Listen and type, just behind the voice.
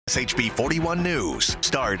SHB 41 News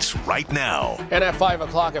starts right now. And at 5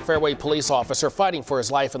 o'clock, a Fairway police officer fighting for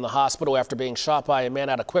his life in the hospital after being shot by a man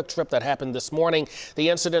at a QuikTrip that happened this morning. The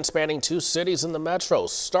incident spanning 2 cities in the metro,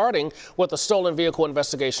 starting with a stolen vehicle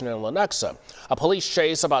investigation in Lenexa. A police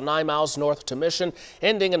chase about 9 miles north to Mission,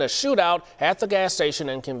 ending in a shootout at the gas station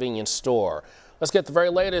and convenience store. Let's get the very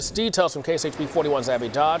latest details from KSHB 41's Abby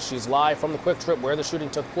Dodge. She's live from the QuikTrip where the shooting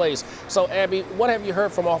took place. So, Abby, what have you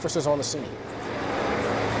heard from officers on the scene?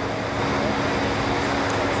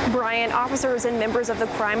 Brian, officers and members of the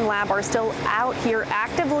crime lab are still out here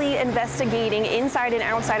actively investigating inside and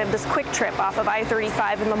outside of this QuikTrip off of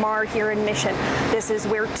I-35 in Lamar here in Mission. This is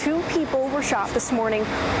where 2 people were shot this morning,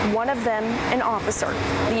 one of them an officer.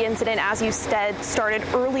 The incident, as you said, started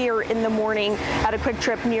earlier in the morning at a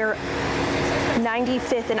QuikTrip near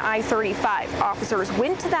 95th and I-35. Officers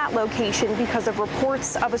went to that location because of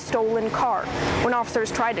reports of a stolen car. When officers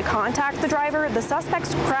tried to contact the driver, the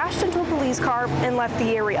suspects crashed into a police car and left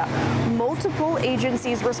the area. Multiple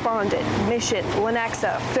agencies responded. Mission,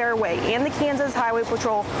 Lenexa, Fairway, and the Kansas Highway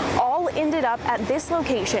Patrol all ended up at this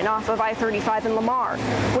location off of I-35 in Lamar.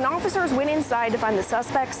 When officers went inside to find the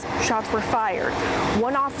suspects, shots were fired.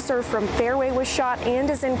 One officer from Fairway was shot and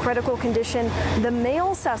is in critical condition. The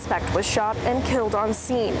male suspect was shot and killed on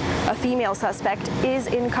scene. A female suspect is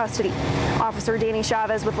in custody. Officer Danny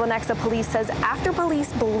Chavez with Lenexa Police says after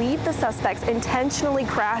police believe the suspects intentionally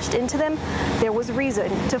crashed into them, there was reason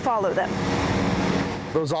to follow them.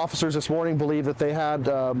 Those officers this morning believe that they had,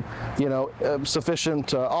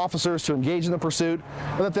 sufficient officers to engage in the pursuit,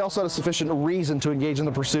 and that they also had a sufficient reason to engage in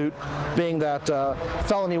the pursuit, being that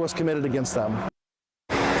felony was committed against them.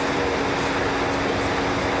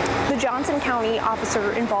 The Johnson County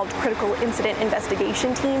officer-involved critical incident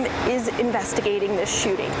investigation team is investigating this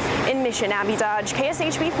shooting. In Mission, Abby Dodge,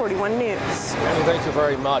 KSHB 41 News. And thank you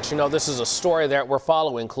very much. You know, this is a story that we're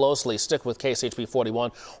following closely. Stick with KSHB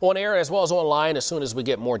 41 on air as well as online. As soon as we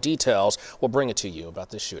get more details, we'll bring it to you about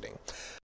this shooting.